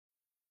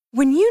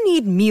When you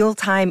need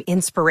mealtime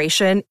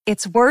inspiration,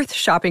 it's worth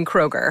shopping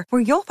Kroger,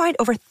 where you'll find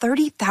over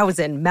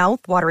 30,000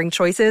 mouth-watering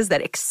choices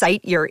that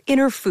excite your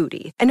inner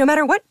foodie. And no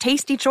matter what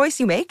tasty choice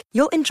you make,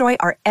 you'll enjoy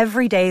our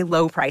everyday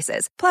low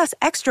prices, plus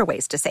extra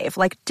ways to save,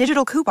 like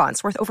digital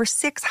coupons worth over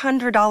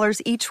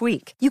 $600 each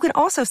week. You can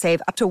also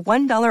save up to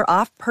 $1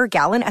 off per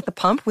gallon at the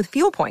pump with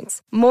fuel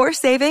points. More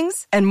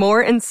savings and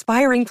more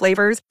inspiring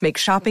flavors make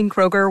shopping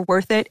Kroger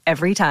worth it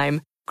every time.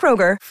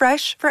 Kroger,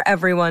 fresh for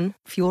everyone.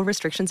 Fuel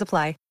restrictions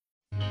apply.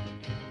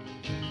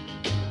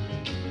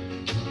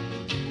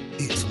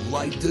 It's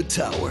Light the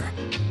Tower,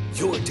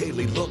 your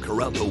daily look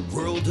around the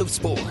world of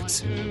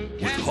sports.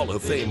 With Hall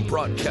of Fame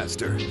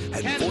broadcaster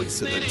and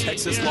voice of the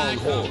Texas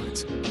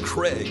Longhorns,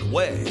 Craig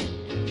Way.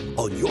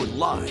 On your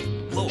live,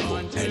 local,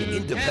 and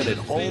independent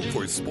home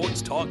for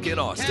sports talk in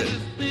Austin,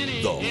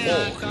 The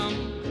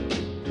Horn.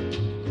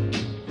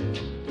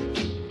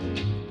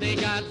 They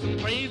got some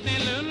crazy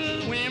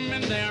little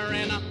women there,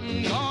 and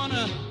I'm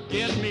gonna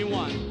get me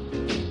one.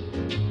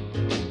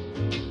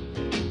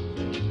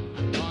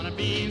 I'm gonna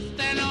be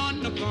standing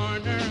on the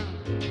corner,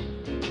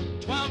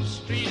 12th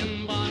Street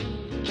and Bond.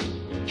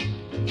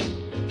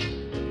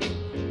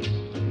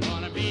 I'm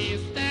gonna be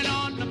standing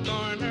on the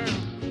corner,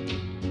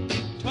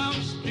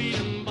 12th Street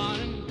and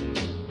Bond.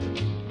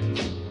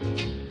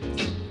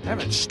 I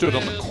haven't stood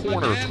on the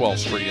corner of 12th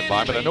Street and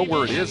Bond, but I know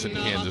where it is in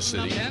Kansas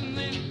City,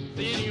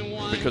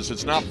 because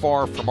it's not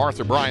far from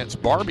Arthur Bryant's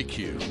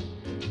Barbecue,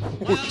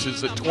 which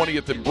is at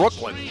 20th in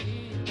Brooklyn.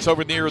 It's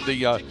over near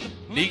the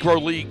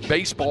Negro League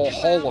Baseball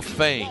Hall of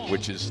Fame,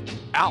 which is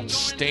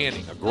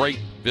outstanding. A great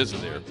visit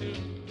there.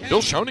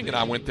 Bill Schoening and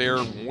I went there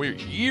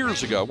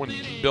years ago when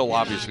Bill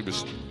obviously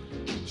was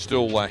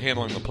still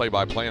handling the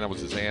play-by-play, and I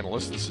was his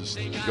analyst. This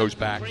goes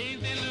back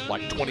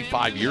like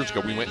 25 years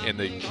ago. We went, and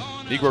the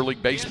Negro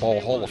League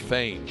Baseball Hall of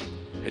Fame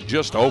had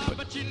just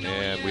opened,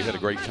 and we had a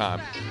great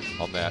time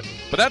on that.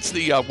 But that's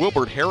the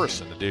Wilbert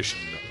Harrison edition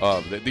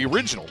of the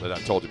original that I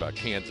told you about,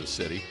 Kansas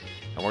City.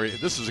 And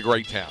this is a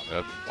great town.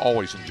 I've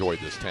always enjoyed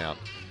this town,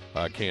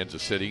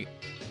 Kansas City.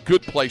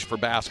 Good place for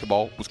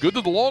basketball. It was good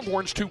to the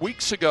Longhorns 2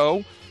 weeks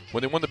ago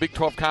when they won the Big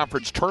 12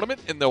 Conference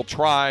Tournament, and they'll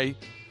try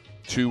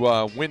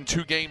to win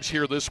 2 games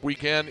here this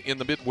weekend in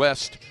the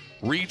Midwest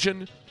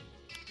region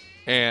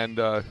and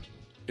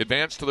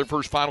advance to their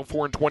first Final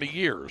Four in 20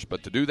 years.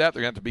 But to do that,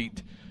 they're going to have to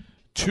beat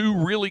 2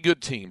 really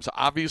good teams.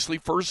 Obviously,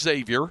 first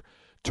Xavier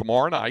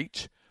tomorrow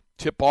night.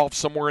 Tip-off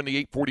somewhere in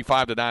the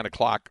 8:45 to 9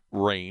 o'clock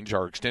range.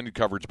 Our extended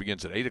coverage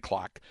begins at 8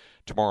 o'clock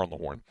tomorrow on the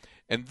Horn.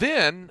 And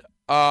then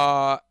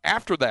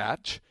after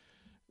that,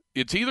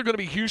 it's either going to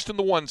be Houston,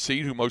 the 1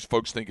 seed, who most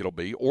folks think it'll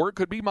be, or it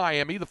could be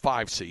Miami, the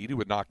 5 seed, who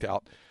had knocked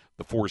out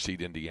the 4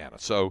 seed Indiana.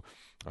 So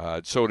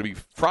it'll be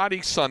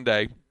Friday,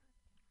 Sunday.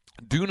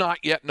 Do not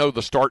yet know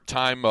the start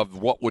time of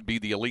what would be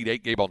the Elite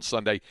 8 game on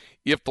Sunday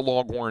if the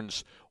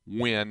Longhorns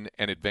win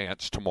and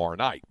advance tomorrow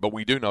night. But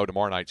we do know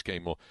tomorrow night's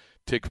game will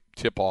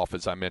tip off,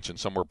 as I mentioned,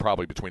 somewhere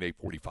probably between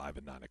 8:45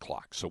 and 9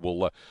 o'clock. So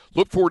we'll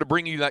look forward to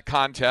bringing you that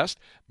contest.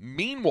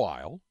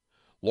 Meanwhile,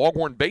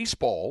 Longhorn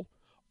baseball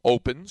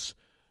opens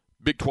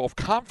Big 12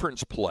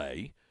 conference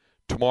play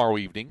tomorrow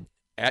evening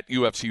at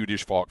UFCU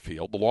Disch-Falk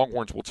Field. The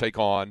Longhorns will take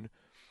on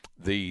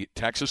the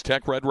Texas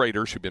Tech Red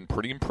Raiders, who've been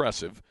pretty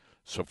impressive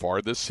so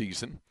far this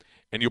season.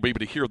 And you'll be able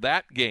to hear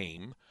that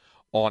game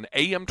on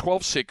AM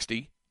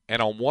 1260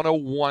 and on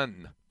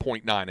 101.9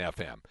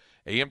 FM.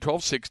 AM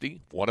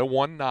 1260,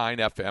 101.9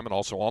 FM, and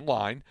also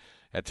online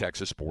at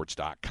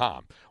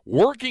texassports.com.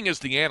 Working as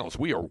the analyst,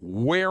 we are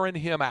wearing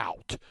him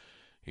out.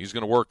 He's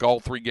going to work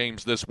all 3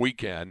 games this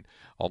weekend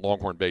on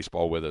Longhorn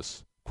baseball with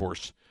us. Of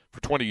course,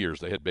 for 20 years,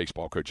 the head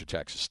baseball coach at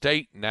Texas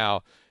State.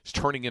 Now is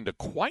turning into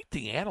quite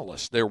the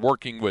analyst. They're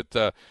working with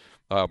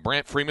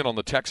Brant Freeman on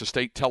the Texas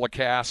State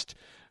telecast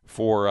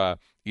for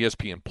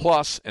ESPN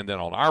Plus, and then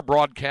on our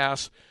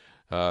broadcast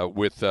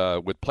with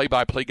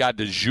play-by-play guy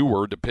de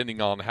jour, depending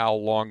on how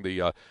long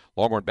the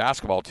Longhorn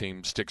basketball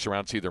team sticks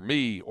around. It's either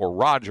me or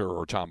Roger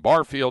or Tom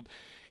Barfield.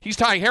 He's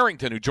Ty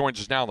Harrington, who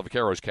joins us now on the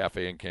Vaqueros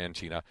Cafe and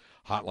Cantina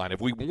hotline.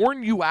 Have we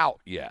worn you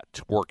out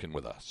yet working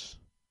with us?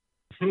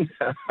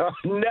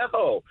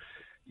 No.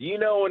 You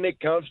know, when it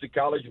comes to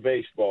college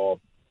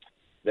baseball,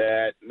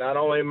 that not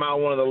only am I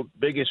one of the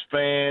biggest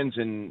fans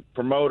and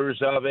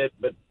promoters of it,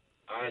 but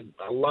I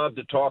love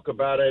to talk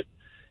about it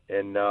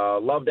and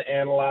love to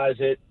analyze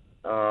it.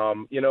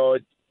 You know,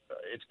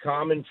 it's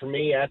common for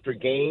me after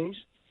games.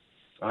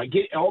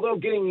 Although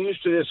getting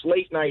used to this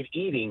late night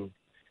eating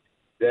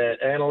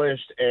that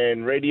analysts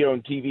and radio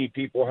and TV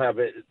people have,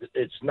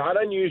 it's not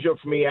unusual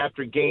for me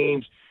after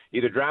games,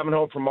 either driving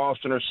home from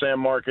Austin or San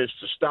Marcos,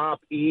 to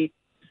stop, eat,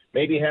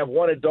 maybe have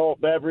one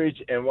adult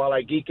beverage, and while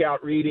I geek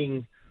out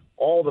reading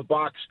all the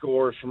box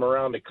scores from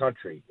around the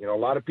country. You know, a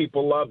lot of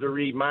people love to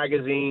read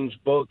magazines,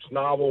 books,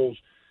 novels.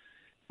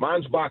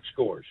 Mine's box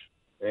scores.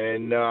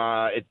 And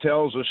it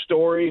tells a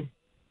story,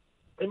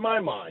 in my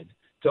mind,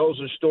 tells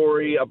a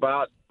story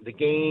about the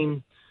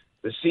game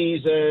the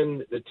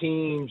season, the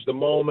teams, the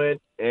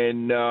moment,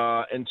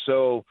 and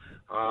so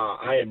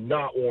I am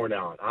not worn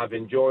out. I've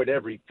enjoyed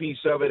every piece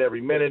of it,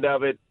 every minute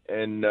of it,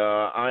 and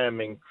I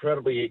am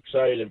incredibly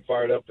excited and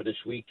fired up for this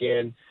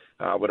weekend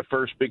with a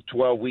first Big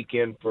 12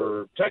 weekend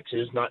for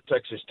Texas, not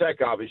Texas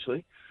Tech,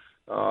 obviously,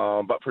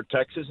 but for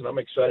Texas, and I'm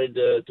excited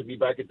to be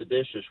back at the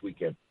Dish this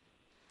weekend.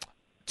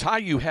 Ty,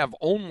 you have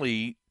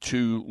only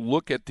to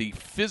look at the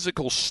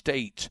physical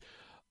state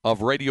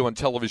of radio and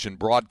television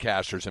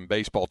broadcasters in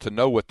baseball to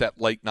know what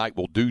that late night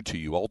will do to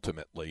you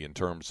ultimately in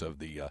terms of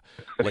the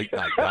late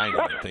night dining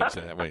and things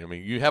that way. I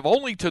mean, you have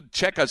only to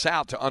check us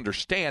out to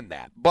understand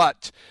that.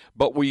 But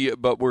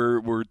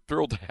we're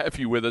thrilled to have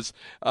you with us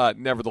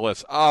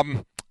nevertheless.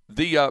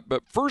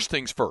 But first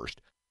things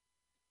first,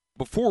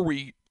 before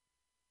we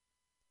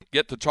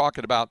get to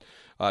talking about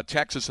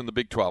Texas and the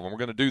Big 12, and we're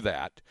going to do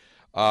that.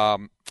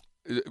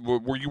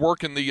 Were you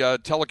working the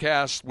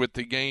telecast with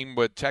the game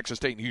with Texas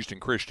State and Houston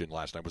Christian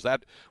last night? Was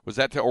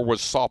that or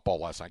was softball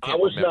last night? I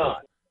was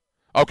not.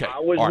 Okay, I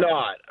was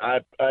not.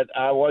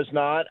 I was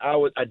not.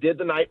 I did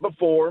the night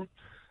before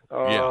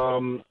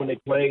when they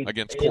played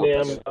against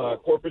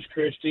Corpus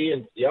Christi,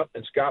 and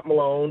Scott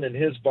Malone and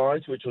his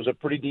bunch, which was a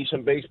pretty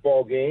decent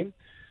baseball game.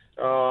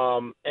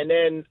 And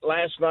then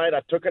last night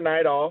I took a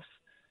night off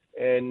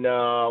and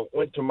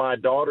went to my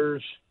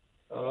daughter's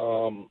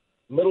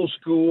middle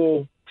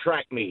school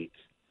track meet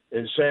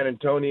in San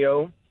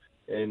Antonio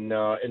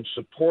in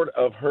support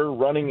of her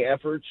running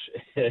efforts.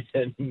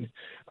 And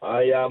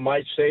I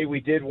might say we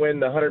did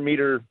win the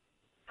 100-meter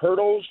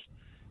hurdles,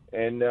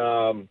 and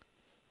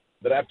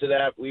but after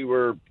that we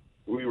were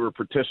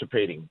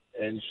participating.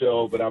 And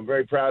so, but I'm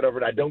very proud of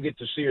it. I don't get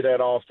to see her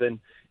that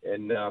often,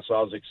 and so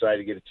I was excited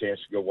to get a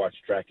chance to go watch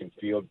track and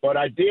field. But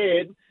I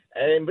did,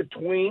 and in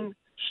between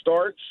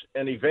starts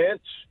and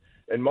events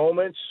and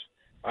moments,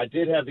 I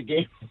did have the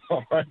game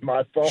on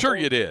my phone. Sure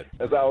you did.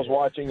 As I was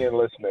watching and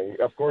listening.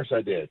 Of course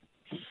I did.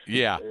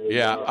 Yeah.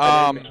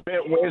 And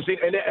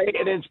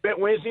then spent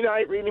Wednesday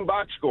night reading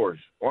box scores.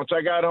 Once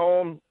I got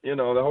home, the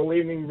whole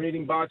evening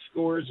reading box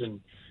scores and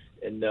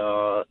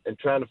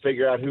trying to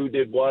figure out who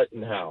did what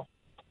and how.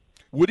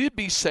 Would it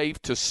be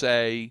safe to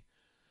say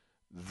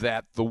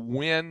that the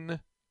win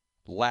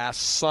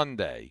last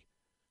Sunday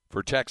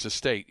for Texas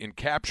State in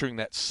capturing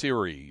that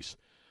series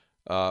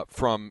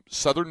from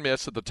Southern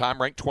Miss, at the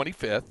time ranked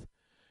 25th.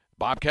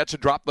 Bobcats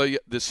had dropped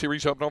the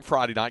series open on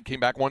Friday night,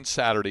 came back one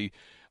Saturday,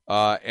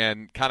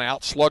 and kind of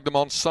outslugged them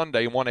on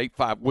Sunday and won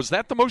 8-5. Was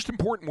that the most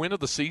important win of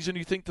the season,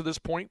 you think, to this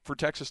point for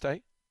Texas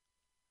State?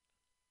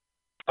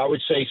 I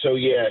would say so,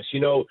 yes.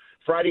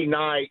 Friday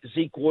night,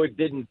 Zeke Wood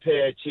didn't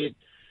pitch.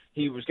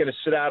 He was going to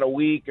sit out a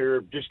week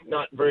or just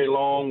not very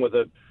long with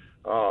a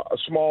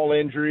small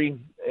injury,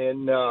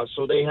 and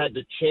so they had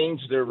to change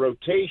their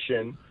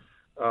rotation.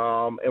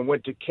 And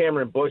went to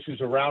Cameron Bush, who's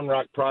a Round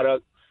Rock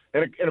product,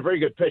 and a very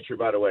good pitcher,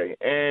 by the way.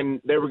 And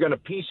they were going to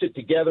piece it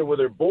together with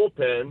their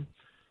bullpen,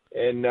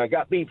 and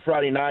got beat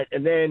Friday night.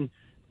 And then,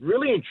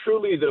 really and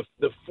truly,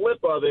 the flip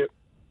of it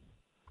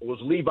was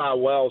Levi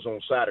Wells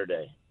on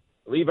Saturday.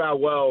 Levi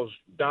Wells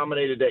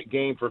dominated that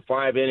game for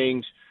 5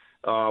 innings,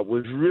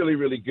 was really,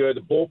 really good.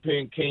 The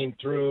bullpen came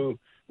through,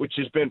 which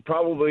has been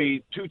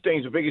probably two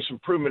things. The biggest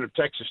improvement of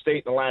Texas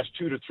State in the last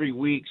 2 to 3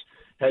 weeks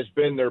has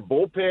been their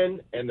bullpen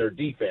and their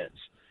defense.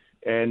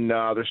 And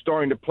they're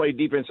starting to play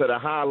defense at a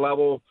high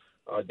level.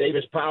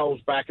 Davis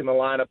Powell's back in the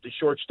lineup, the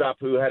shortstop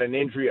who had an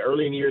injury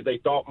early in the year they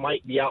thought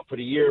might be out for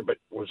the year, but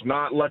was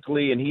not,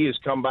 luckily, and he has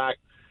come back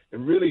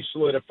and really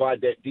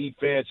solidified that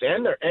defense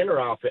and their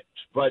offense.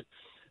 But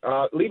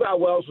Levi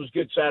Wells was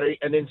good Saturday.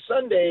 And then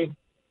Sunday,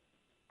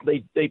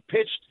 they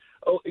pitched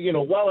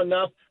well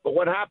enough, but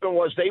what happened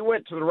was they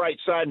went to the right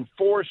side and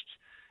forced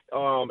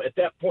at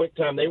that point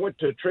in time, they went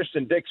to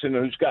Tristan Dixon,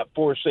 who's got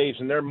 4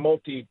 saves, and they're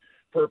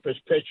multi-purpose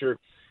pitcher.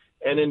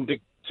 And then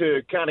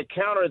to kind of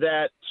counter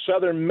that,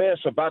 Southern Miss,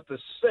 about the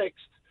 6th,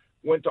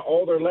 went to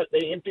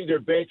they emptied their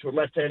bench with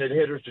left-handed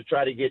hitters to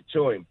try to get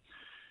to him.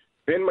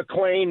 Ben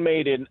McClain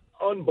made an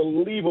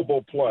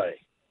unbelievable play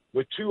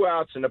with 2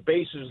 outs and the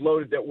bases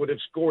loaded that would have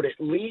scored at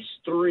least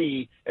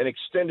 3 and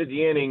extended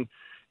the inning.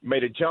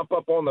 Made a jump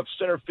up on the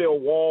center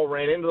field wall,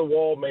 ran into the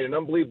wall, made an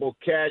unbelievable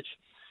catch.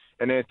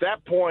 And then at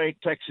that point,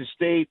 Texas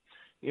State,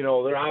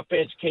 their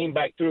offense came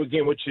back through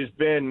again, which has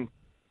been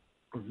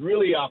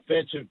really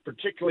offensive,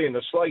 particularly in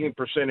the slugging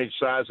percentage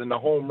size and the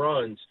home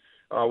runs,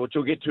 which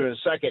we'll get to in a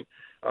second.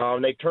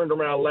 They turned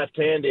around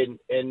left-handed,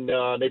 and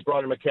they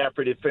brought in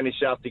McCaffrey to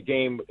finish out the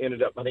game.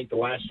 Ended up, I think the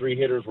last 3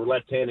 hitters were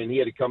left-handed, and he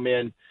had to come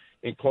in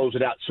and close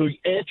it out. So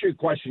to answer your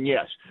question,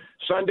 yes.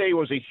 Sunday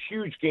was a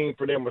huge game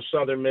for them with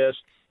Southern Miss,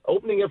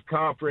 opening of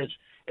conference,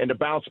 and to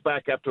bounce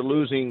back after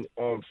losing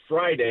on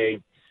Friday.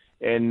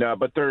 And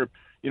but they're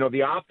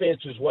the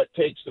offense is what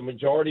takes the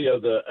majority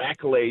of the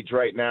accolades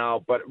right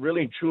now, but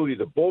really and truly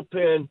the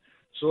bullpen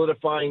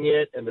solidifying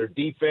it and their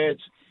defense.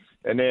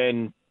 And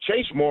then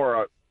Chase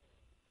Mora,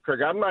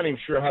 Craig, I'm not even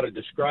sure how to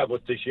describe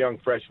what this young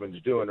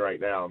freshman's doing right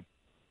now.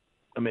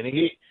 I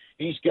mean,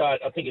 he's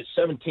got, I think it's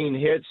 17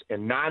 hits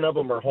and 9 of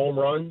them are home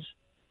runs.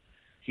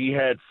 He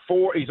had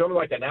 4. He's only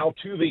like an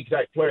Altuve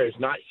type player. He's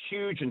not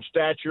huge in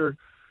stature,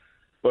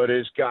 but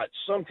has got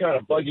some kind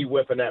of buggy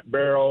whip in that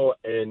barrel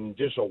and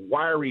just a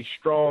wiry,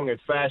 strong, and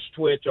fast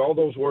twitch. All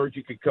those words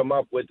you could come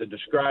up with to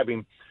describe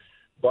him.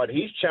 But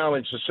he's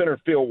challenged the center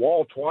field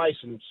wall twice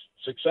and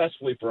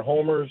successfully for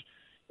homers.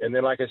 And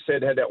then, like I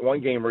said, had that one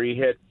game where he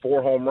hit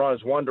 4 home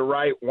runs, 1 to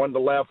right, 1 to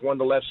left, 1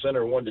 to left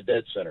center, 1 to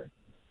dead center.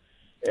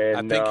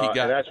 And, and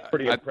that's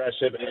pretty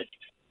impressive.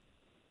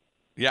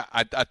 Yeah,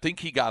 I think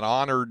he got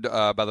honored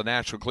by the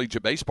National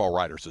Collegiate Baseball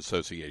Writers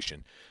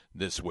Association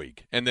this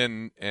week. And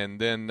then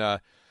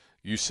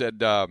you said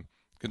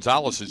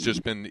Gonzalez has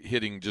just been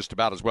hitting just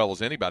about as well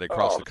as anybody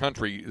across the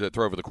country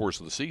over the course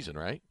of the season,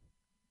 right?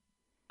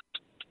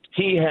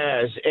 He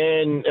has,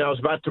 and I was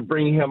about to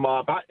bring him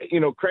up.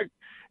 Craig,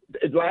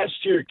 last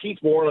year Keith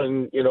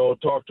Moreland,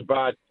 talked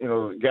about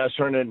guys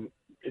turning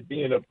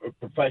being a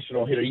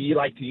professional hitter. You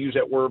like to use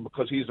that word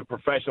because he's a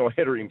professional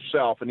hitter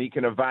himself, and he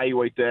can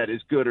evaluate that as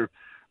good or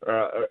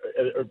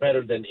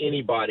better than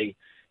anybody.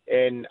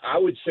 And I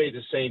would say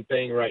the same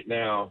thing right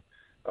now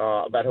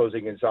about Jose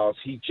Gonzalez.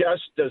 He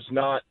just does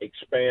not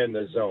expand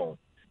the zone.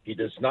 He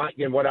does not.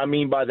 And what I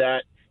mean by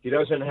that, he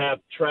doesn't have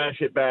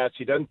trash at bats.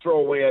 He doesn't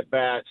throw away at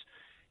bats.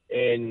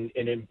 And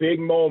in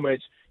big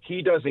moments,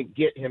 he doesn't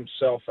get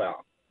himself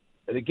out.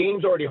 And the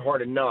game's already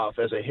hard enough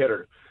as a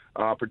hitter,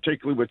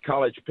 particularly with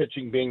college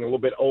pitching being a little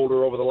bit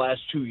older over the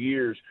last 2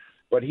 years.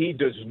 But he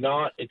does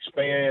not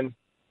expand,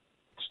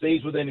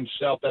 stays within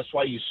himself. That's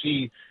why you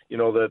see,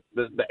 the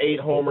 8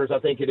 homers, I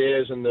think it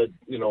is, and the,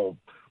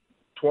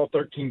 12,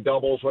 13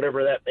 doubles,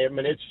 whatever that. I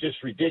mean, it's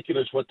just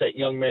ridiculous what that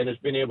young man has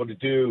been able to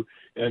do,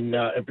 and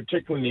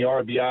particularly in the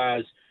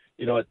RBIs.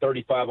 At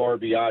 35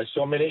 RBIs.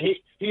 So, I mean,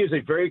 he is a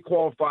very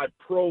qualified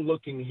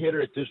pro-looking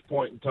hitter at this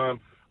point in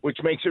time, which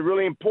makes it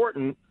really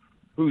important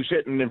who's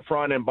hitting in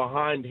front and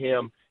behind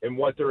him and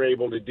what they're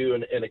able to do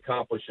and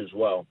accomplish as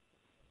well.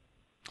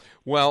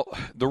 Well,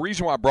 the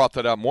reason why I brought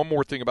that up, one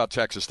more thing about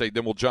Texas State,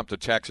 then we'll jump to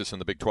Texas in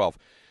the Big 12.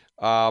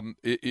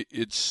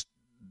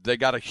 They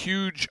got a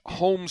huge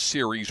home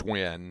series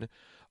win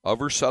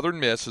over Southern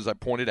Miss, as I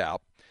pointed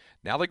out.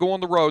 Now they go on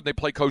the road and they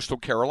play Coastal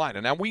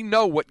Carolina. Now we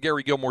know what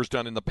Gary Gilmore's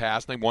done in the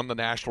past. They won the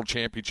national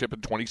championship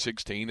in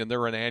 2016, and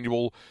they're an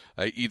annual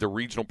either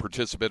regional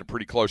participant or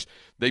pretty close.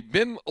 They've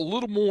been a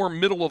little more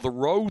middle of the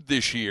road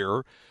this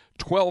year,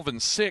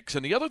 12-6.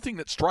 And the other thing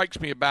that strikes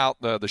me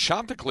about the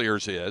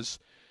Chanticleers is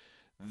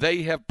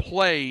they have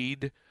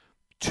played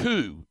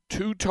two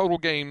total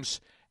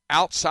games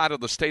outside of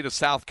the state of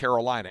South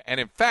Carolina. And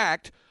in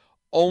fact,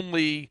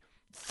 only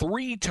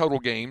 3 total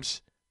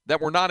games that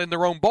were not in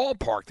their own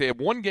ballpark. They had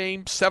one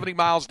game 70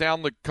 miles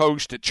down the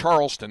coast at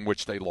Charleston,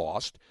 which they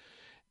lost.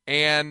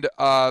 And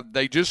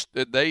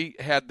they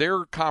had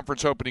their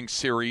conference opening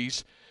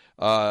series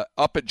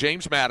up at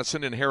James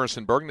Madison in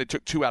Harrisonburg, and they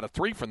took 2 out of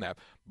 3 from that.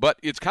 But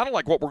it's kind of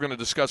like what we're going to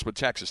discuss with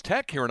Texas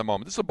Tech here in a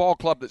moment. This is a ball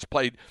club that's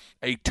played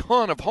a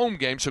ton of home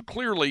games, so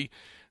clearly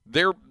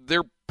they're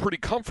pretty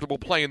comfortable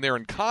playing there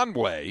in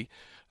Conway.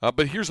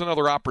 But here's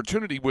another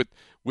opportunity with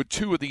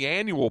 2 of the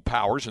annual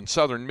powers in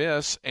Southern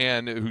Miss,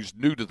 and who's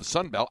new to the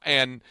Sun Belt,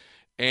 and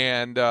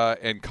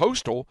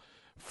Coastal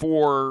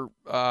for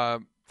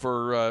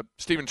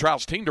Stephen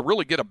Trout's team to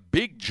really get a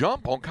big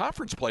jump on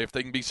conference play if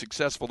they can be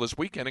successful this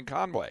weekend in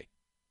Conway.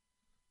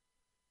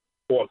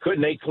 Well,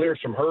 couldn't they clear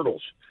some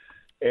hurdles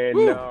and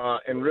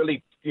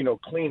really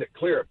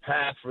clear a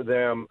path for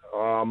them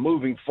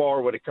moving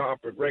forward with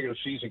a regular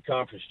season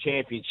conference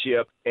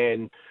championship.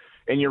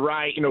 And you're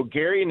right,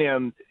 Gary and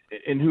them,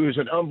 and who is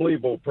an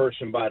unbelievable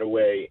person, by the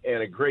way,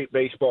 and a great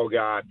baseball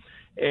guy.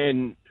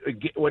 And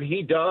what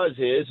he does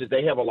is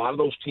they have a lot of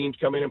those teams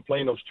come in and play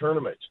in those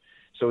tournaments.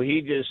 So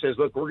he just says,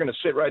 look, we're going to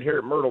sit right here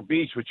at Myrtle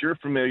Beach, which you're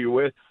familiar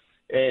with,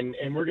 and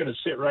we're going to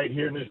sit right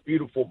here in this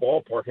beautiful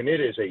ballpark. And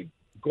it is a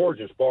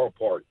gorgeous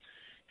ballpark.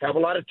 Have a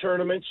lot of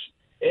tournaments.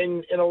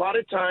 And a lot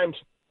of times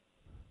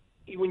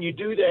when you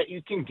do that,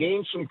 you can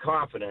gain some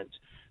confidence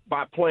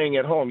by playing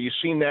at home. You've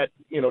seen that,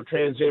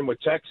 transcend with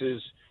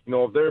Texas,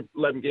 their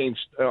 11 games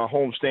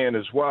home stand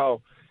as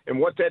well. And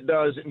what that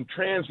does, it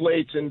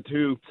translates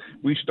into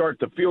we start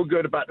to feel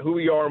good about who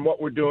we are and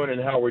what we're doing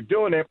and how we're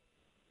doing it.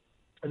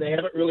 And they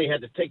haven't really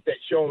had to take that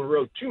show on the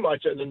road too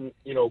much. And then,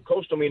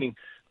 Coastal, meaning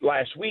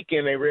last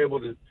weekend, they were able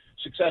to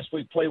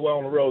successfully play well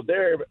on the road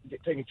there,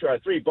 taking 2 out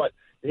of 3. But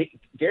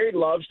Gary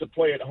loves to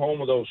play at home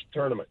with those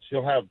tournaments.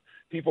 He'll have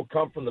people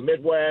come from the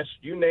Midwest,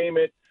 you name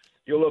it.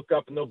 You'll look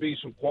up and there'll be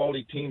some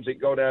quality teams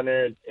that go down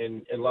there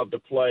and love to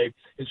play.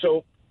 And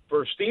so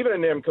for Stephen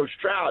and them, Coach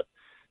Trout,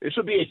 this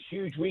will be a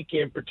huge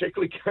weekend,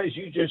 particularly guys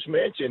you just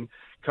mentioned,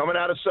 coming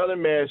out of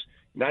Southern Miss.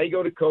 Now you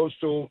go to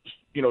Coastal,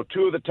 2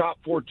 of the top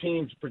 4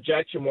 teams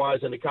projection-wise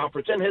in the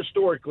conference, and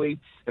historically,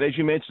 and as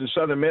you mentioned,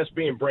 Southern Miss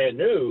being brand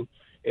new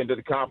into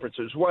the conference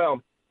as well.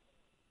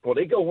 Well,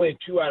 they go win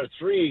 2 out of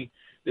 3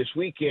 this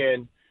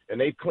weekend, and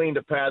they've cleaned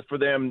a path for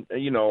them,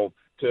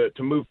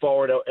 to move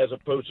forward as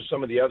opposed to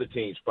some of the other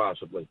teams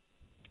possibly.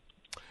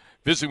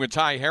 Visiting with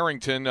Ty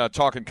Harrington,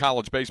 talking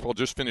college baseball,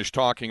 just finished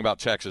talking about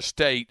Texas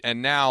State,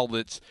 and now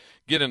let's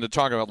get into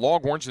talking about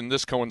Longhorns, and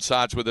this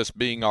coincides with us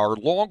being our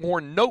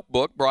Longhorn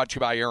Notebook, brought to you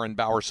by Erin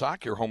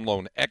Bowersock, your home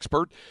loan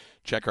expert.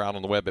 Check her out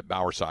on the web at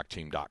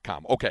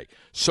bowersockteam.com. Okay,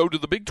 so to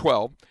the Big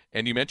 12,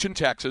 and you mentioned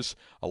Texas,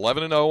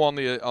 11-0 on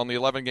the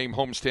 11-game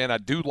homestand. I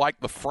do like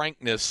the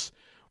frankness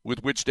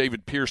with which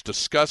David Pierce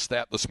discussed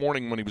that this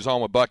morning when he was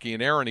on with Bucky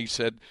and Aaron. He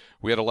said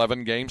we had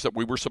 11 games that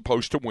we were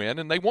supposed to win,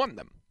 and they won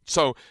them.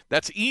 So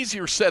that's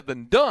easier said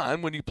than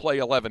done when you play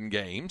 11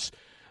 games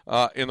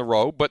in a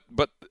row. But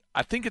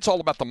I think it's all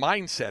about the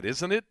mindset,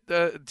 isn't it,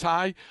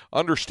 Ty?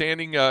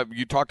 Understanding,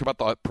 you talked about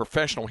the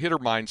professional hitter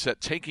mindset,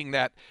 taking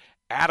that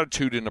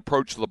attitude and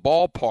approach to the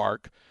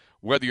ballpark,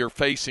 whether you're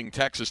facing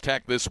Texas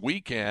Tech this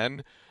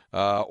weekend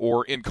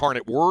or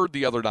Incarnate Word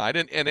the other night.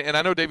 And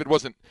I know David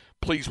wasn't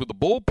pleased with the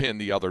bullpen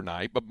the other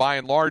night, but by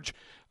and large,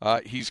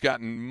 he's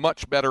gotten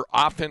much better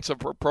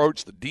offensive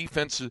approach. The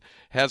defense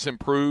has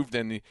improved,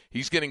 and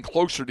he's getting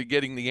closer to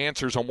getting the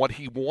answers on what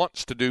he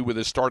wants to do with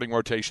his starting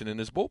rotation in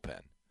his bullpen.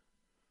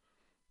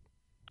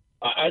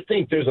 I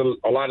think there's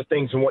a lot of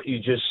things in what you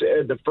just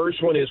said. The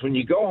first one is when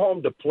you go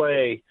home to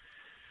play,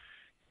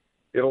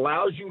 it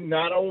allows you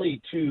not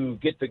only to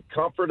get the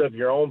comfort of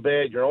your own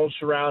bed, your own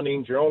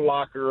surroundings, your own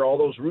locker, all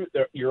those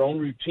your own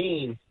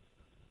routine,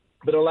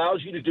 but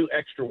allows you to do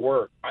extra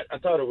work. I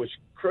thought it was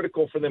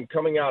critical for them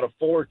coming out of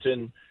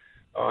Fullerton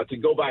to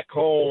go back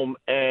home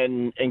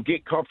and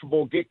get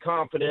comfortable, get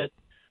confident,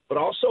 but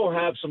also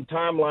have some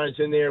timelines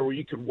in there where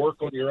you could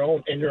work on your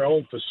own in your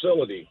own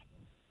facility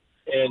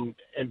and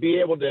be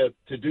able to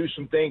do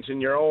some things in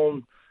your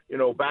own,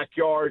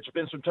 backyard,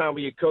 spend some time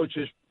with your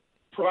coaches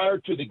prior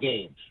to the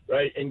games,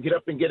 right? And get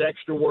up and get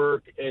extra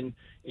work, and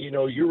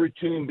your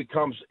routine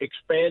becomes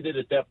expanded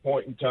at that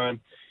point in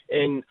time.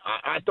 And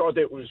I thought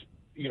that was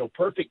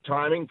perfect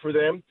timing for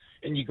them.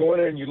 And you go in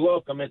there and you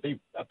look,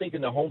 I think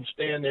in the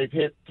homestand they've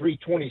hit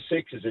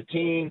 326 as a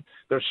team.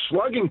 Their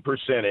slugging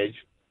percentage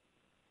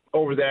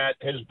over that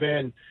has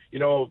been,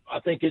 I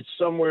think it's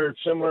somewhere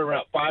similar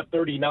around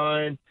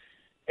 539.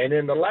 And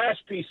then the last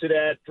piece of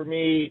that for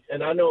me,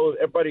 and I know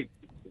everybody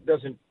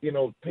doesn't,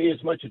 pay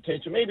as much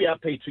attention. Maybe I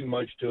pay too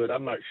much to it.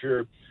 I'm not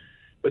sure.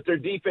 But their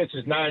defense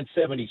is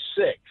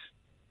 976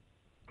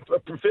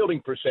 for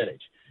fielding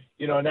percentage.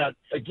 Now,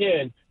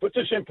 again, put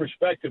this in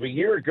perspective. A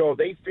year ago,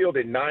 they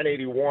fielded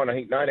 981, I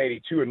think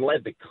 982, and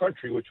led the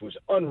country, which was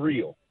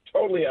unreal,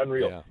 totally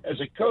unreal. Yeah. As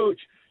a coach,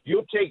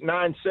 you'll take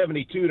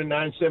 972 to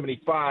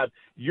 975.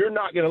 You're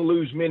not going to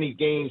lose many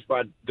games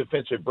by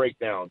defensive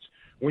breakdowns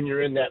when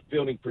you're in that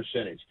fielding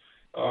percentage.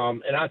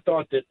 And I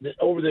thought that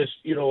over this,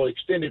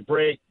 extended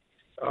break,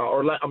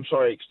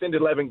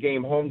 extended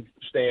 11-game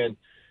homestand,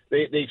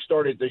 they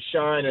started to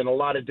shine in a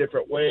lot of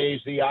different ways.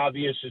 The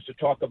obvious is to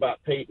talk about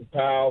Peyton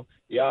Powell.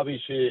 The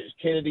obvious is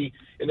Kennedy.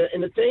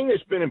 And the thing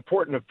that's been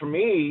important for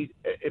me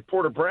at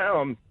Porter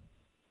Brown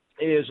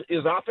is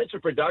his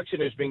offensive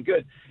production has been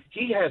good.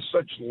 He has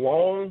such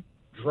long,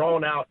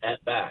 drawn-out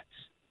at-bats.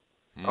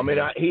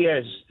 Mm-hmm. He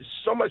has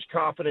so much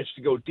confidence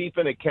to go deep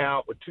in a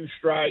count with 2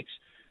 strikes.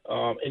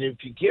 And if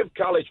you give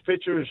college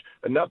pitchers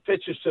enough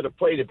pitches to the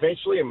plate,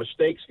 eventually a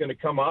mistake's going to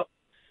come up,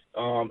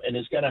 and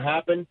it's going to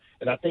happen.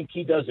 And I think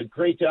he does a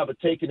great job of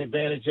taking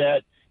advantage of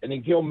that. And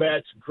then Gil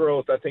Matt's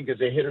growth, I think,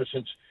 as a hitter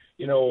since,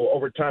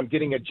 over time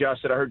getting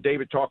adjusted. I heard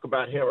David talk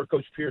about him, or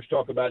Coach Pierce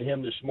talk about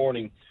him this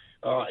morning,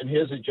 and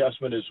his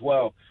adjustment as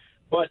well.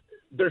 But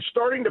they're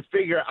starting to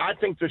figure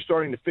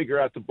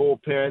out the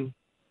bullpen.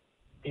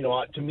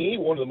 To me,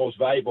 one of the most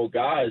valuable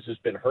guys has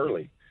been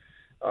Hurley.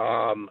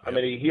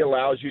 He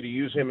allows you to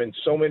use him in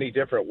so many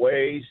different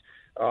ways.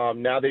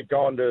 Now they've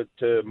gone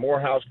to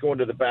Morehouse going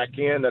to the back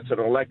end. That's an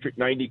electric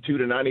 92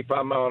 to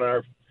 95 mile an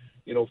hour,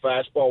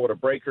 fastball with a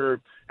breaker,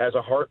 has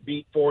a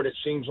heartbeat for it. It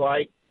seems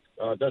like,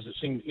 doesn't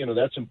seem,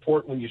 that's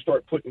important when you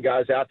start putting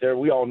guys out there.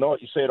 We all know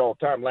it. You say it all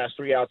the time. Last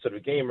 3 outs of a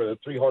game are the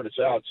 3 hardest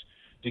outs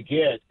to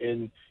get,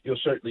 and you'll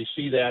certainly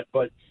see that.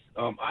 But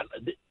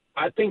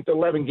I think the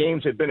 11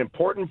 games have been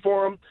important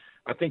for them.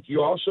 I think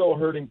you also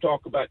heard him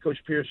talk about, Coach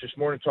Pierce this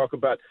morning, talk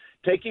about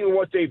taking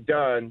what they've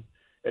done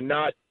and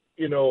not,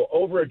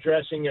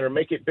 over-addressing it or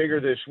make it bigger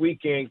this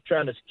weekend,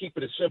 trying to keep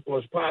it as simple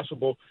as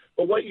possible.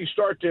 But what you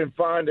start to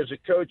find as a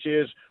coach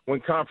is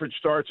when conference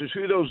starts is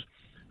who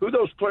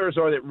those players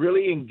are that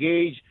really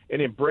engage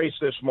and embrace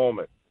this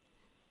moment.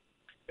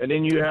 And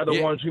then you have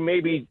the ones who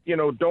maybe,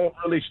 don't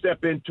really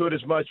step into it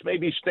as much,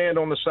 maybe stand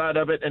on the side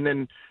of it, and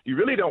then you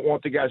really don't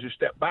want the guys who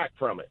step back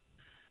from it.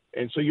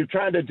 And so you're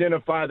trying to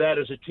identify that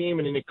as a team.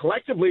 And then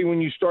collectively, when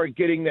you start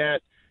getting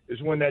that,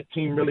 is when that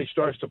team really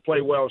starts to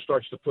play well and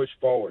starts to push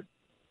forward.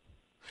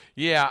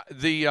 Yeah,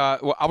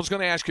 I was going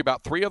to ask you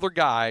about 3 other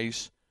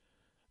guys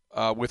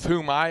with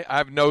whom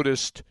I've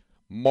noticed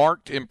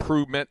marked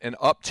improvement and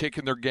uptick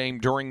in their game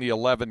during the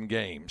 11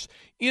 games.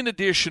 In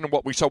addition to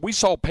what we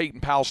saw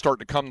Peyton Powell start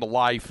to come to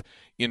life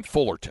in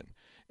Fullerton,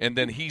 and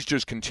then he's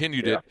just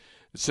continued it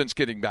since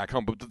getting back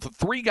home. But the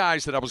 3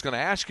 guys that I was going to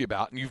ask you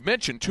about, and you've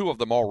mentioned 2 of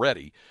them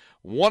already.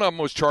 One of them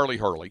was Charlie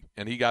Hurley,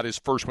 and he got his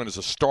first win as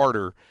a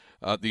starter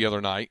the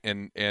other night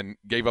and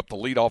gave up the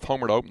leadoff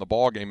homer to open the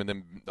ball game, and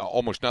then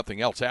almost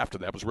nothing else after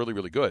that. It was really,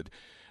 really good.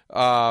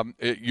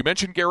 You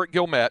mentioned Garrett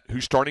Gilmette,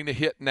 who's starting to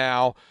hit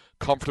now,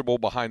 comfortable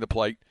behind the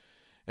plate.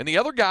 And the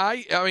other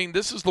guy, I mean,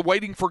 this is the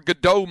waiting for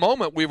Godot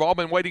moment. We've all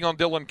been waiting on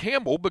Dylan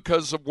Campbell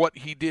because of what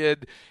he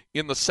did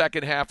in the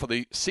second half of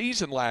the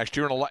season last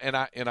year. And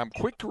I'm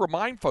quick to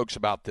remind folks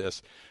about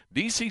this.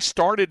 DC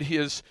started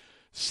his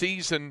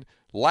season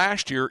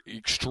last year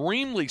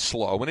extremely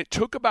slow, and it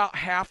took about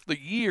half the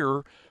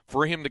year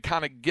for him to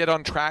kind of get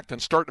untracked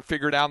and start to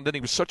figure it out, and then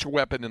he was such a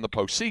weapon in the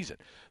postseason.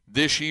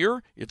 This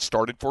year, it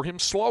started for him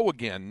slow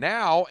again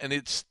now, and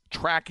it's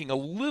tracking a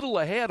little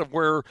ahead of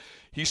where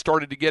he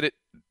started to get it,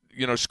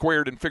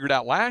 squared and figured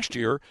out last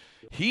year.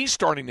 He's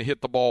starting to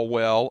hit the ball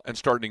well and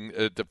starting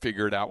to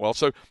figure it out well.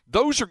 So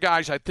those are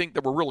guys I think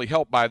that were really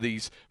helped by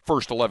these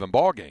first 11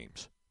 ball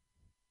games.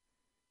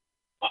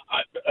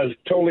 I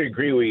totally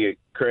agree with you,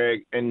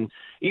 Craig. And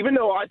even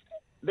though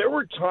there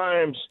were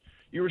times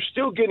you were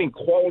still getting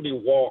quality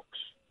walks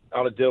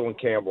out of Dylan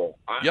Campbell.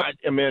 Yep.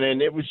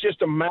 And it was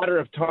just a matter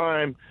of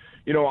time.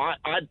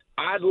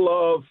 I'd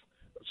love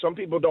 – some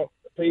people don't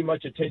pay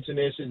much attention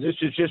to this, and this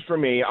is just for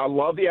me. I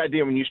love the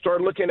idea when you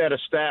start looking at a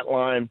stat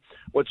line,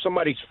 what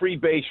somebody's free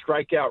base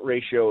strikeout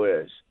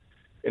ratio is.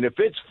 And if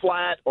it's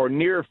flat or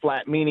near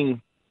flat,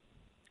 meaning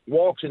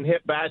walks and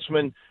hit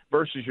batsmen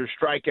versus your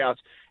strikeouts,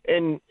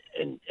 and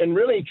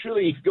really,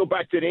 truly, if you go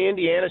back to the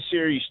Indiana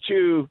series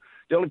too,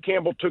 Dylan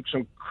Campbell took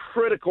some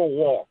critical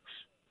walks.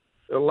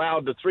 It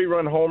allowed the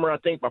 3-run homer, I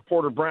think, by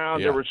Porter Brown.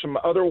 Yeah. There were some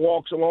other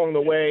walks along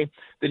the way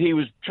that he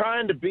was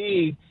trying to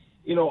be,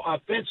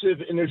 offensive.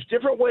 And there's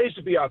different ways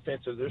to be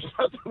offensive. There's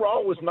nothing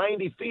wrong with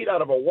 90 feet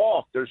out of a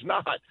walk. There's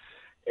not.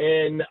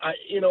 And,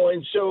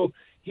 and so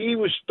he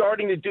was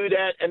starting to do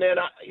that. And then,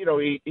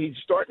 he's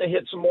starting to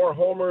hit some more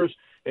homers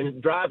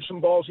and drive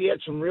some balls. He had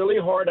some really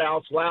hard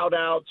outs, loud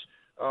outs,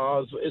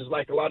 is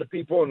like a lot of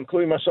people,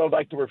 including myself,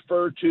 like to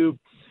refer to.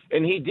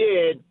 And he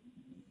did.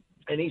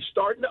 And he's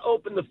starting to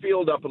open the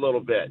field up a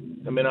little bit.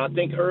 I mean, I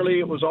think early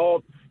it was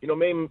all,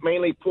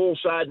 mainly pull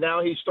side.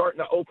 Now he's starting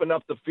to open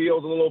up the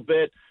field a little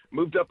bit,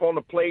 moved up on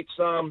the plate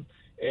some,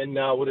 and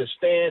with his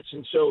stance.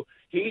 And so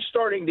he's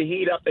starting to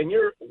heat up. And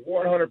you're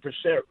 100%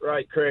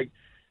 right, Craig.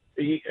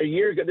 A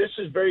year ago, this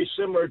is very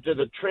similar to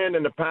the trend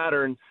and the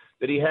pattern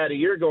that he had a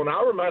year ago. And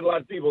I'll remind a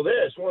lot of people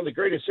this. One of the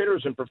greatest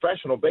hitters in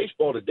professional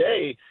baseball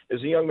today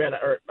is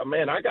a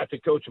man I got to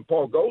coach in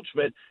Paul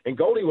Goldschmidt. And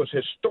Goldie was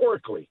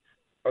historically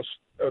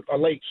a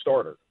late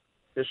starter.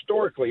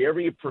 Historically,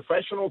 every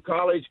professional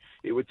college,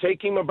 it would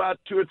take him about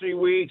 2 or 3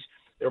 weeks,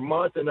 or a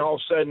month, and all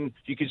of a sudden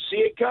you could see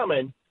it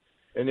coming.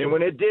 And then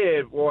when it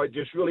did, it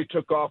just really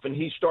took off, and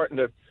he's starting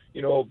to,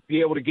 be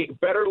able to get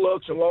better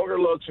looks and longer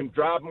looks and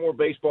drive more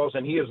baseballs,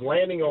 and he is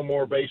landing on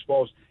more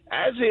baseballs,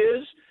 as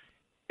is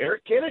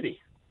Eric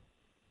Kennedy.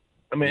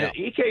 I mean, yeah.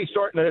 EK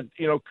starting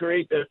to,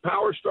 create the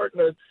power, starting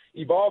to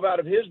evolve out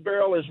of his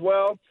barrel as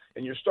well.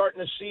 And you're starting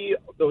to see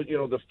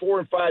the 4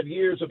 and 5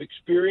 years of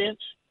experience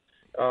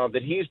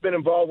that he's been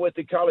involved with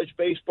in college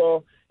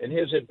baseball and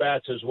his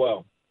at-bats as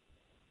well.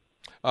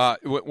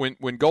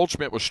 When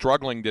Goldschmidt was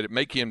struggling, did it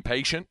make you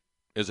impatient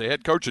as a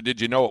head coach, or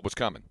did you know it was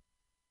coming?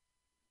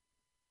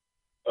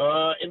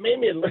 It made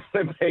me a little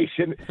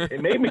impatient. It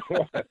made me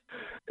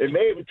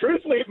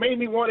truthfully, it made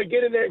me want to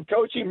get in there and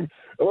coach him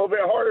a little bit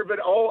harder. But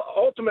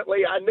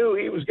ultimately, I knew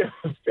he was going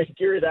to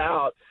figure it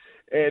out.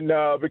 And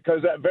because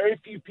very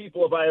few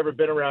people have I ever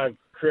been around,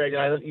 Craig,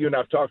 and you and I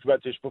have talked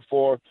about this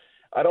before.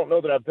 I don't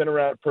know that I've been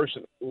around a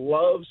person who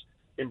loves,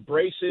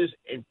 embraces,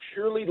 and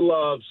purely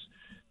loves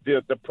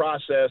the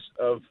process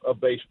of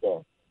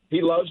baseball.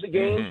 He loves the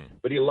game,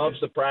 but he loves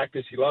the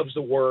practice. He loves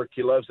the work.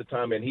 He loves the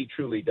time, and he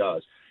truly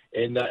does.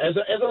 And as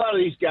a lot of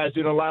these guys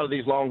do, a lot of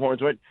these Longhorns.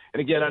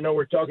 And again, I know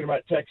we're talking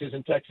about Texas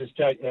and Texas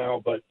Tech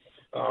now, but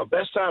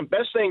best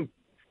thing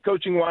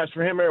coaching-wise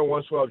for him every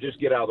once in a while, just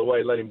get out of the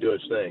way, let him do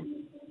his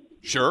thing.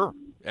 Sure,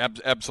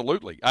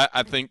 absolutely.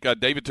 I think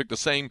David took the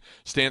same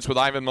stance with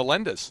Ivan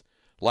Melendez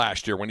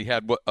last year when he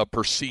had a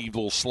perceived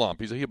little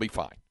slump. He said he'll be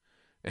fine,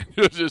 and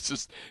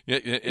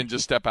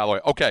just step out of the way.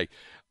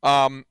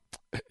 Okay,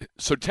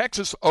 so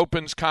Texas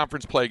opens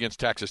conference play against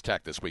Texas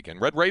Tech this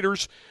weekend. Red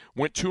Raiders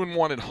went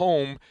 2-1 at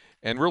home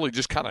and really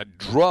just kind of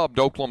drubbed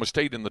Oklahoma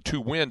State in the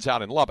 2 wins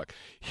out in Lubbock.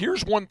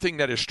 Here's one thing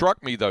that has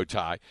struck me, though,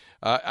 Ty.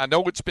 I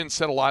know it's been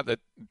said a lot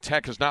that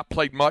Tech has not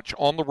played much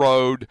on the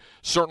road,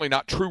 certainly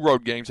not true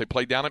road games. They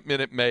played down at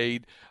Minute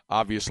Maid,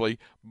 obviously.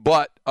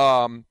 But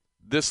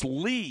this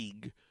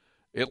league,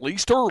 at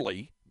least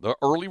early, the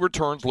early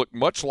returns look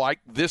much like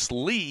this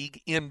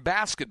league in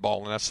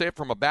basketball. And I say it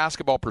from a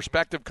basketball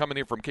perspective coming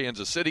in from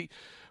Kansas City,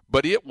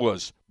 but it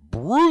was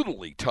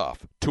brutally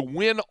tough to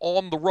win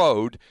on the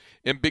road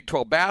in Big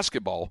 12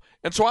 basketball.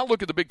 And so I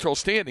look at the Big 12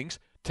 standings.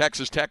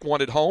 Texas Tech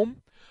won at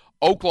home.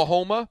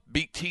 Oklahoma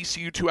beat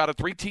TCU 2 out of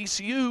 3.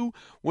 TCU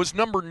was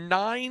number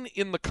 9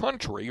 in the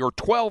country, or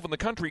 12 in the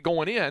country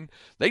going in.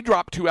 They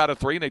dropped 2 out of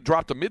 3, and they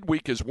dropped a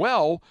midweek as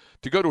well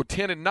to go to a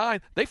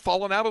 10-9. They've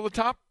fallen out of the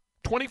top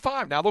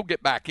 25. Now they'll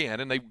get back in,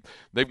 and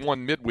they've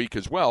won midweek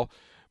as well.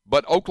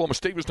 but Oklahoma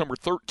State was number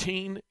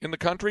 13 in the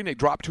country, and they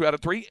dropped 2 out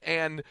of 3.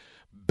 And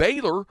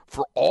Baylor,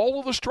 for all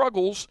of the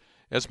struggles,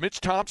 as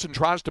Mitch Thompson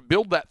tries to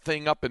build that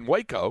thing up in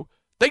Waco,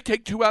 they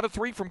take 2 out of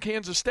 3 from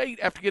Kansas State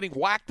after getting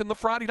whacked in the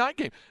Friday night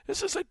game.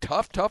 This is a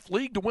tough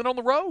league to win on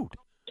the road.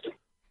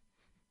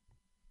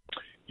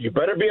 You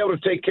better be able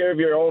to take care of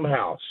your own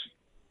house.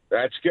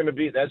 That's going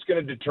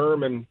to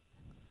determine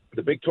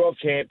the Big 12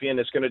 champion.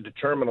 It's going to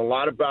determine a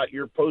lot about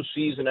your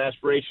postseason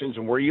aspirations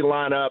and where you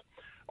line up,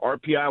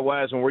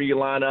 RPI-wise, and where you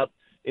line up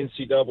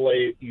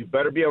NCAA. You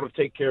better be able to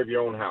take care of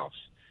your own house.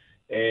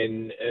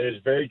 And it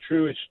is very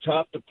true. It's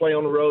tough to play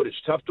on the road.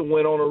 It's tough to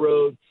win on the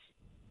road.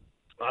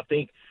 I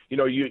think,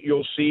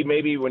 you'll see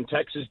maybe when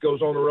Texas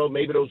goes on the road,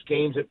 maybe those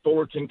games at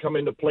Fullerton come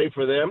into play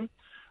for them.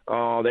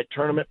 That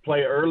tournament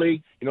play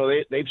early.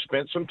 They've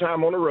spent some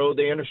time on the road.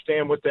 They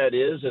understand what that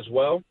is as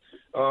well.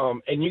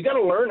 And you got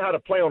to learn how to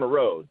play on the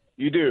road.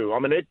 You do. I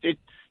mean,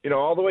 it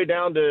all the way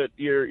down to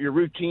your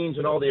routines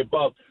and all the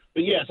above.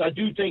 But, yes, I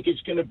do think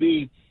it's going to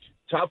be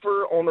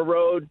tougher on the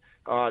road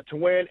to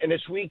win. And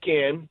this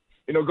weekend,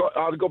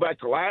 I'll go back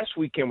to last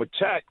weekend with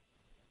Tech.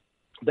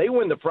 They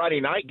win the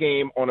Friday night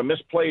game on a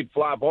misplayed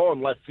fly ball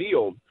in left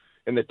field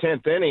in the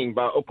 10th inning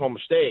by Oklahoma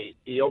State.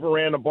 He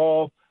overran the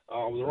ball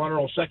with a runner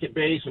on second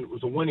base, and it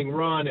was a winning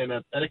run in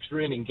an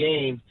extra inning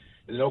game.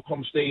 And then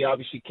Oklahoma State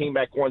obviously came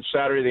back one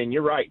Saturday. And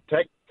you're right,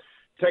 Tech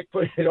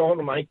put it on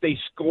them. I think they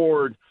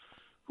scored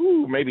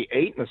maybe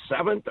 8 in the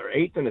 7th or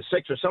 8 in the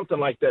 6th or something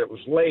like that. It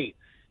was late.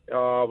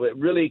 It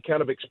really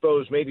kind of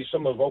exposed maybe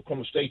some of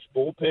Oklahoma State's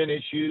bullpen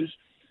issues.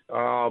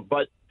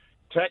 But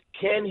Tech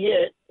can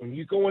hit. When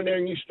you go in there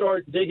and you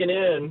start digging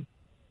in,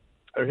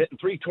 they're hitting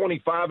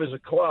 325 as a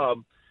club.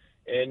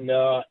 And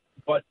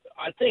but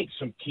I think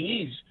some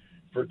keys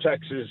for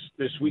Texas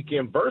this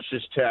weekend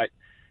versus Tech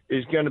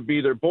is going to be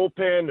their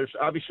bullpen. There's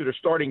obviously their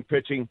starting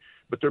pitching,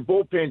 but their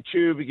bullpen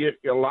too. We get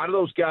a lot of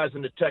those guys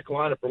in the Tech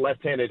lineup are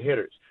left-handed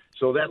hitters.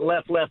 So that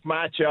left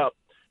matchup,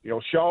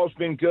 Shaw's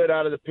been good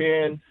out of the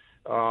pen.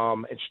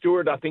 And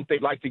Stewart, I think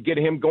they'd like to get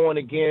him going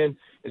again.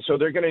 And so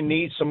they're going to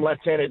need some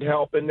left-handed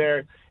help in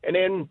there. And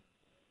then,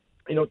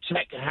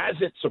 Tech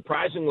hasn't,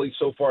 surprisingly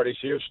so far this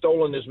year,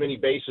 stolen as many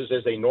bases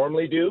as they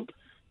normally do.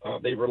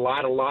 They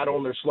relied a lot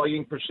on their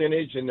slugging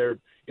percentage and their,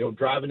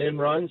 driving in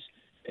runs.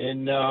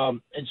 And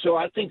so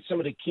I think some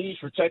of the keys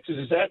for Texas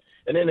is that.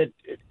 And then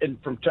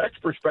and from Tech's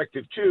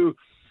perspective, too,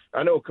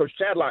 I know Coach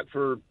Tadlock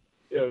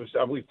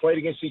we've played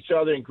against each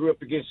other and grew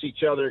up against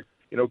each other,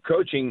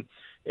 coaching.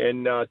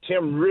 And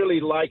Tim really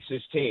likes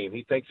his team.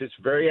 He thinks it's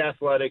very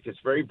athletic, it's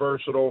very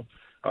versatile,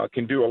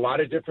 can do a lot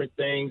of different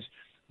things.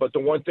 But the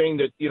one thing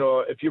that,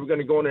 if you were going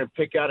to go in there and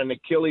pick out an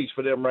Achilles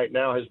for them right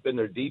now has been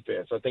their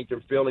defense. I think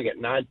they're fielding at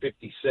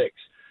 956.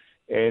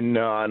 And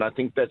I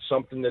think that's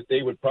something that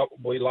they would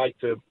probably like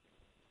to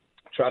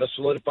try to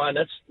solidify. And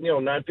that's,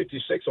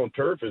 956 on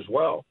turf as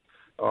well,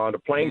 the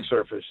playing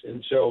surface.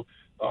 And so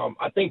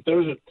I think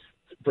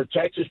for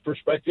Texas'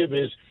 perspective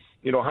is,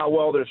 how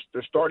well their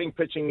starting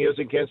pitching is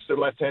against their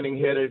left-handed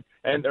hitter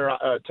and their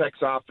Tech's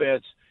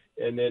offense.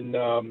 And then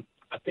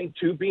I think,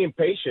 too, being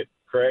patient,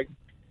 Craig,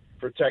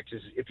 for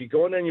Texas. If you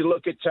go in there and you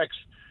look at Tech's,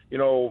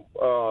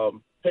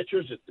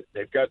 pitchers,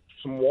 they've got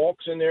some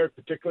walks in there,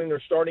 particularly in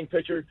their starting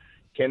pitcher.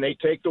 Can they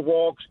take the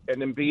walks and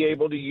then be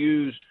able to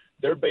use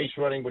their base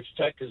running, which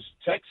Texas,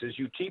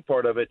 UT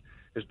part of it,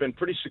 has been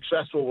pretty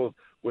successful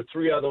with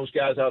 3 of those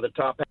guys out of the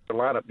top half of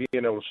the lineup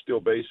being able to steal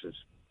bases.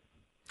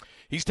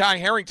 He's Ty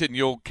Harrington.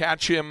 You'll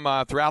catch him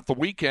throughout the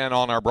weekend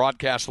on our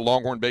broadcast of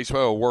Longhorn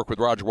Baseball. We'll work with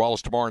Roger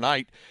Wallace tomorrow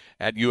night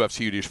at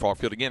UFC Dish Fall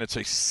Field. Again, it's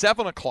a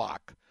 7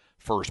 o'clock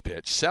first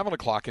pitch, 7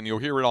 o'clock, and you'll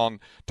hear it on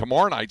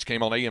tomorrow night's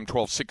game on AM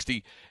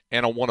 1260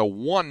 and on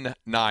 101.9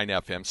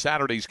 FM.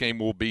 Saturday's game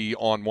will be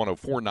on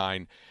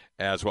 104.9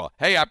 as well.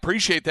 Hey, I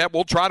appreciate that.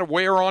 We'll try to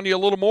wear on you a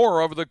little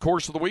more over the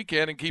course of the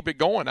weekend and keep it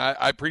going.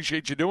 I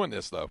appreciate you doing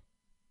this, though.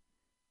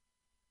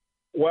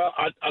 Well,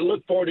 I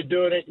look forward to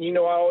doing it. I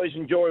always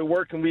enjoy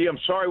working with you. I'm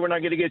sorry we're not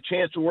going to get a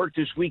chance to work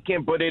this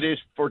weekend, but it is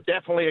for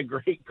definitely a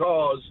great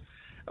cause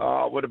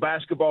with the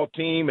basketball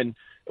team. And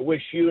I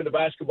wish you and the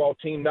basketball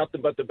team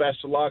nothing but the best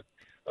of luck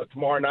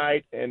tomorrow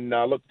night. And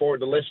I look forward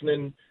to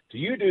listening to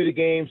you do the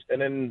games.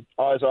 And then,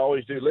 as I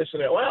always do, listen.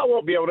 Well, I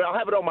won't be able to. I'll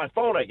have it on my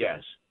phone, I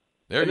guess.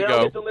 There you go.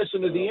 I'll get to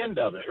listen to the end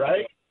of it,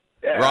 right?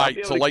 Yeah, right.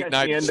 It's a late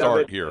night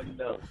start here. And,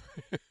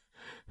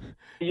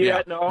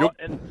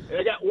 and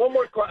I got one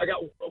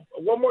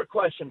more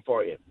question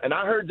for you. And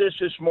I heard this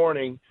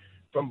morning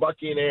from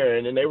Bucky and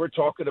Aaron, and they were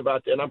talking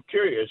about that. And I'm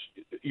curious,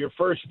 your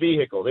first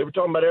vehicle. They were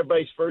talking about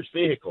everybody's first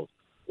vehicle.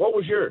 What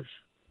was yours?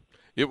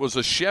 It was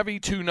a Chevy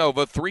 2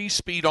 Nova,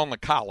 3-speed on the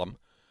column.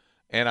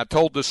 And I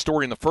told this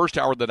story in the first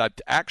hour that I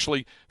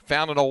actually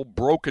found an old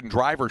broken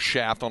driver's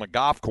shaft on a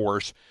golf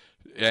course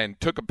and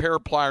took a pair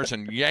of pliers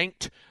and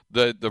yanked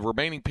the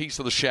remaining piece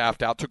of the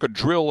shaft out, took a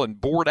drill and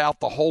bored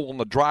out the hole in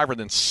the driver,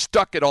 then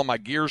stuck it on my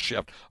gear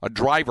shift, a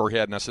driver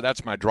head, and I said,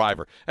 that's my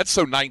driver. That's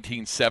so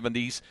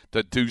 1970s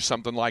to do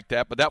something like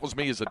that, but that was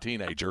me as a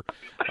teenager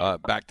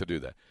back to do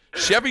that.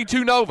 Chevy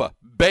 2 Nova,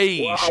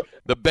 beige,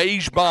 the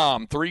beige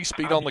bomb,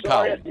 3-speed on the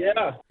column.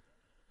 Yeah.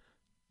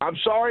 I'm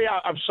sorry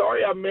I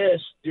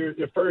missed your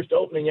first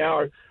opening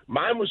hour.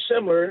 Mine was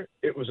similar.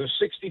 It was a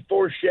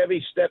 64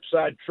 Chevy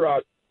step-side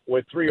truck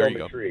with 3 There on you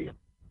the go. tree.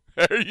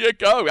 There you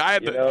go. I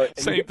had the and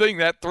same thing,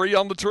 that 3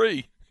 on the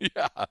tree.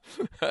 Yeah,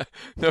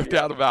 no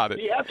doubt about it.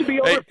 Do you have to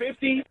be over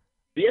 50?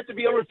 Do you have to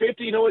be over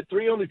 50? You know what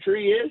 3 on the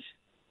tree is?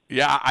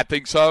 Yeah, I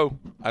think so.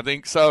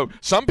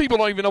 Some people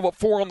don't even know what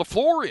 4 on the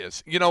floor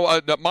is. You know,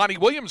 Monty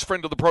Williams,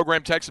 friend of the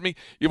program, texted me.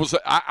 It was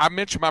I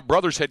mentioned my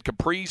brothers had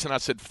Caprice, and I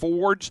said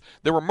Fords.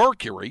 There were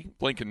Mercury,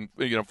 Lincoln,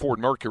 Ford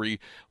Mercury,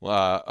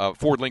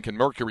 Ford Lincoln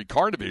Mercury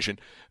car division.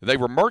 They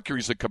were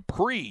Mercury's, the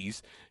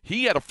Caprice.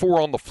 He had a 4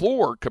 on the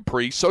floor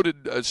Caprice. So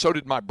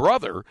did my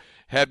brother,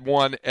 had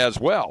one as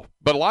well.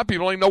 But a lot of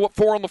people don't even know what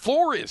 4 on the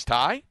floor is,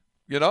 Ty.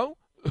 You know?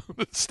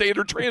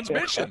 Standard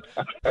transmission.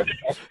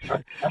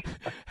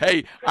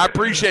 Hey, I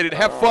appreciate it.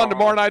 Have fun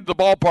tomorrow night at the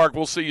ballpark.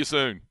 We'll see you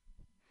soon.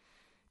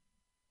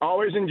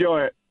 Always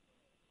enjoy it.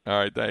 All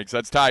right, thanks.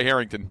 That's Ty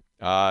Harrington.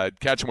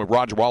 Catch him with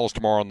Roger Wallace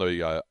tomorrow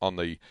on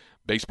the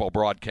baseball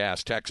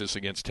broadcast. Texas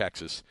against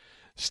Texas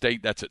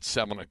State. That's at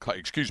 7 o'clock.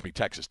 Excuse me,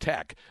 Texas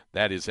Tech.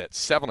 That is at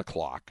 7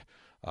 o'clock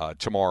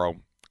tomorrow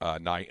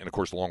night. And, of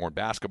course, the Longhorn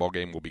basketball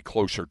game will be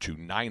closer to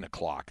 9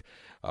 o'clock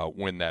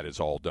when that is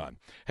all done.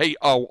 Hey,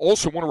 I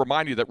also want to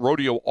remind you that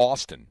Rodeo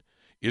Austin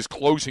is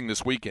closing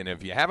this weekend.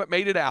 If you haven't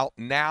made it out,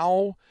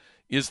 now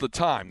is the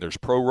time. There's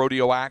pro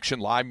rodeo action,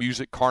 live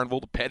music, carnival,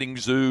 the petting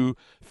zoo,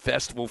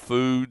 festival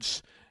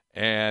foods,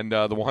 and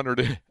the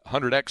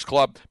 100X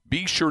Club.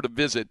 Be sure to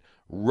visit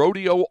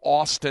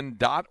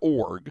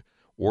rodeoaustin.org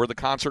or the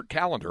concert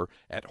calendar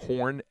at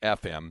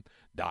hornfm.com.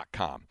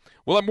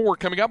 We'll have more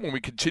coming up when we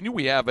continue.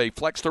 We have a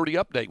Flex 30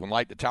 update when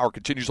Light the Tower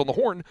continues on the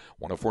Horn,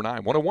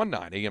 104.9, 101.9,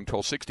 AM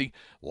 1260,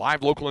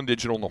 live, local, and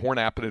digital on the Horn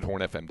app and at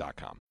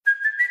hornfm.com.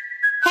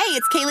 Hey,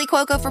 it's Kaylee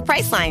Cuoco for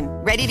Priceline.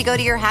 Ready to go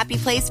to your happy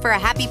place for a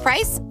happy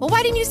price? Well,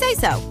 why didn't you say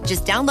so?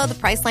 Just download the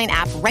Priceline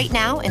app right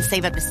now and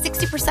save up to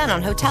 60%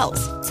 on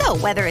hotels. So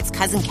whether it's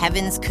Cousin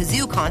Kevin's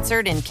Kazoo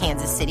Concert in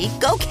Kansas City,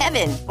 go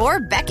Kevin, or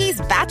Becky's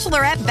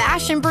Bachelorette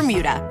Bash in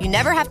Bermuda, you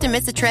never have to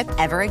miss a trip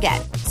ever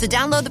again. So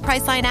download the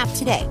Priceline app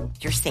today.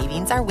 Your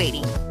savings are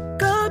waiting.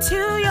 Go to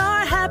your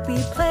happy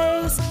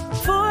place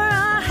for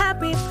a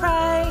happy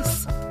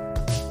price.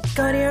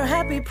 Go to your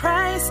happy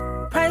price,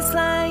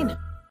 Priceline.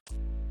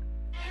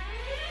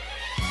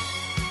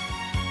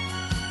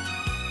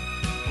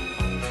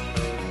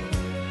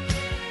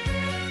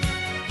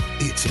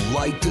 It's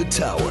Light the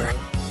Tower.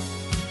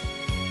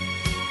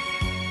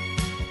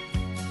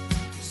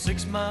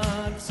 6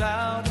 months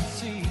out at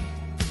sea,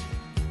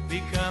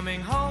 be coming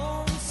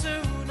home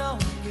soon on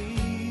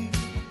me.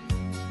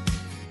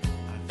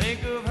 I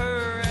think of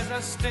her as I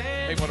stand.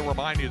 Hey, I want to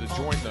remind you to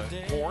join the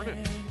Horn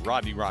and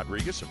Rodney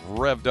Rodriguez of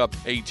Revved Up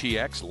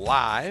ATX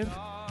live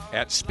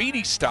at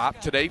Speedy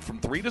Stop today from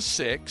 3 to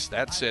 6.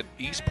 That's at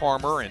East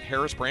Palmer and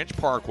Harris Branch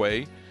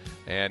Parkway.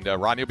 And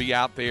Rodney will be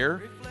out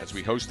there as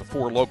we host the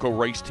Four Loko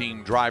race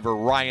team driver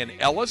Ryan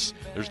Ellis.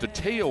 There's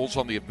details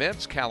on the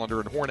events calendar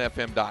at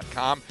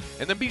hornfm.com.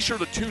 And then be sure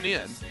to tune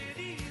in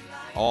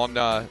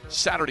on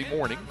Saturday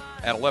morning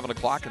at 11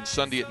 o'clock and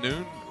Sunday at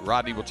noon.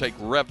 Rodney will take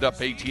Revved Up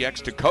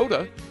ATX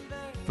Dakota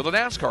for the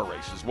NASCAR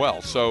race as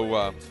well.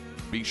 So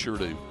be sure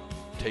to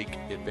take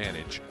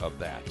advantage of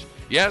that.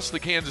 Yes, the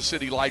Kansas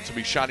City Lights will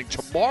be shining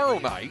tomorrow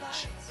night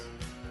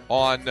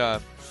on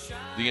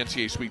the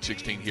NCAA Sweet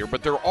 16 here.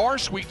 But there are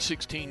Sweet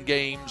 16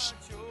 games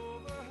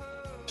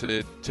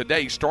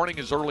today starting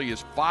as early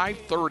as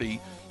 5:30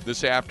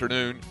 this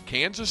afternoon.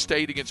 Kansas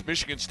State against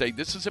Michigan State.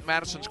 This is at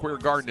Madison Square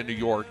Garden in New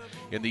York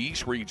in the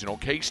East Regional.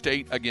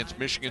 K-State against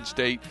Michigan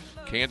State.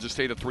 Kansas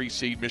State a 3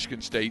 seed,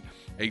 Michigan State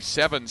a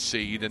 7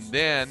 seed. And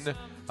then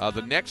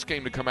the next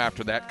game to come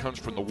after that comes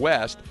from the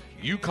West.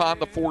 UConn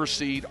the 4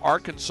 seed,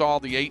 Arkansas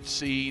the 8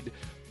 seed.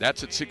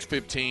 That's at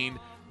 6:15.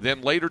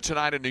 Then later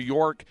tonight in New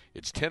York,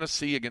 it's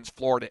Tennessee against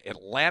Florida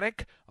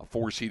Atlantic, a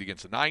 4 seed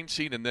against a 9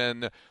 seed. And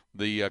then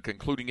the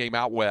concluding game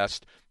out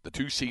west, the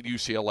 2 seed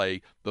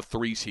UCLA, the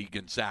 3 seed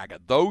Gonzaga.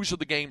 Those are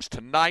the games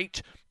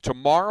tonight.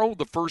 Tomorrow,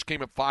 the first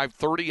game at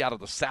 5:30 out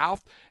of the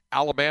South,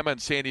 Alabama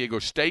and San Diego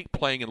State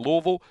playing in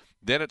Louisville.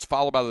 Then it's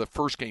followed by the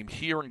first game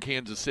here in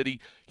Kansas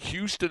City,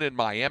 Houston and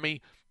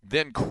Miami.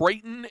 Then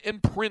Creighton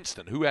and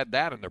Princeton. Who had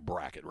that in their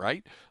bracket,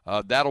 right?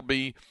 That'll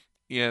be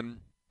in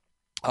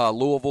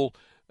Louisville.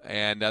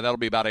 And that'll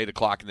be about 8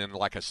 o'clock. And then,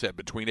 like I said,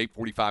 between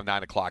 8:45 and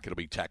 9 o'clock, it'll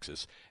be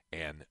Texas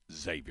and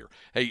Xavier.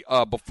 Hey,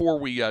 before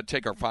we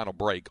take our final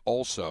break,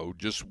 also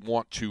just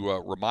want to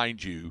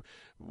remind you,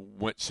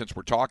 since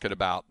we're talking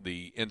about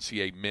the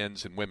NCAA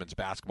men's and women's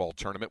basketball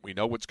tournament, we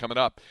know what's coming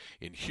up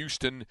in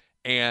Houston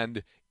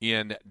and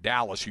in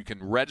Dallas. You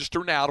can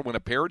register now to win a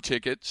pair of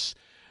tickets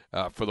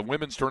for the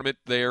women's tournament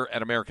there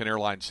at American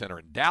Airlines Center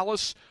in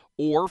Dallas,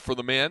 or for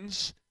the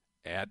men's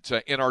at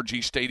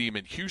NRG Stadium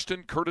in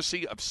Houston,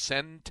 courtesy of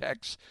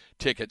Centex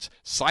Tickets.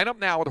 Sign up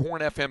now at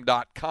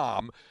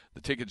hornfm.com.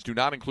 The tickets do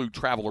not include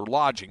travel or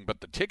lodging,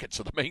 but the tickets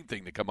are the main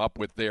thing to come up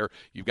with there.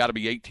 You've got to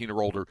be 18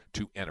 or older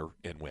to enter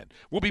and win.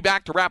 We'll be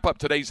back to wrap up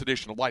today's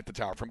edition of Light the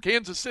Tower from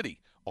Kansas City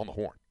on the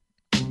Horn.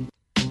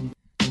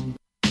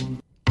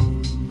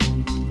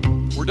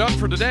 We're done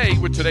for today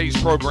with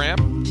today's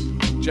program.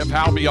 Jeff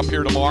Howe will be up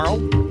here tomorrow.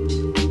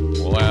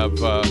 We'll have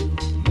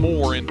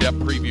more in-depth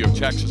preview of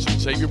Texas and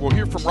Xavier. We'll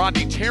hear from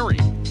Rodney Terry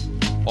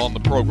on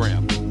the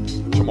program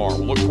tomorrow.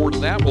 We'll look forward to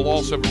that. We'll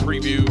also have a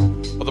preview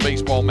of the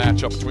baseball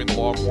matchup between the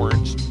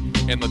Longhorns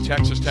and the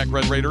Texas Tech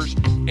Red Raiders.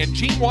 And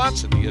Gene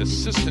Watson, the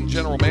assistant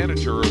general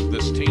manager of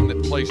this team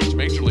that plays its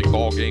Major League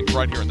ball games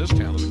right here in this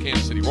town, the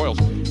Kansas City Royals.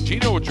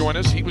 Gino will join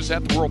us. He was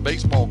at the World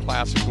Baseball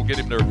Classic. We'll get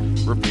him to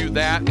review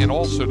that and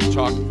also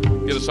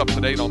to get us up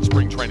to date on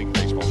spring training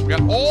baseball. So we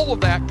got all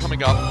of that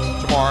coming up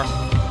tomorrow.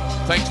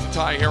 Thanks to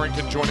Ty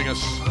Harrington joining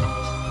us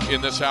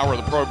in this hour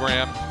of the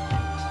program.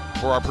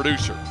 For our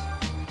producer,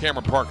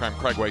 Cameron Park, I'm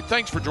Craig Way.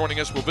 Thanks for joining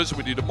us. We'll visit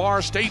with you tomorrow.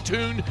 Stay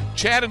tuned.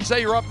 Chad and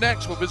Zay are up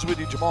next. We'll visit with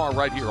you tomorrow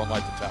right here on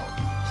Light the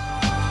Tower.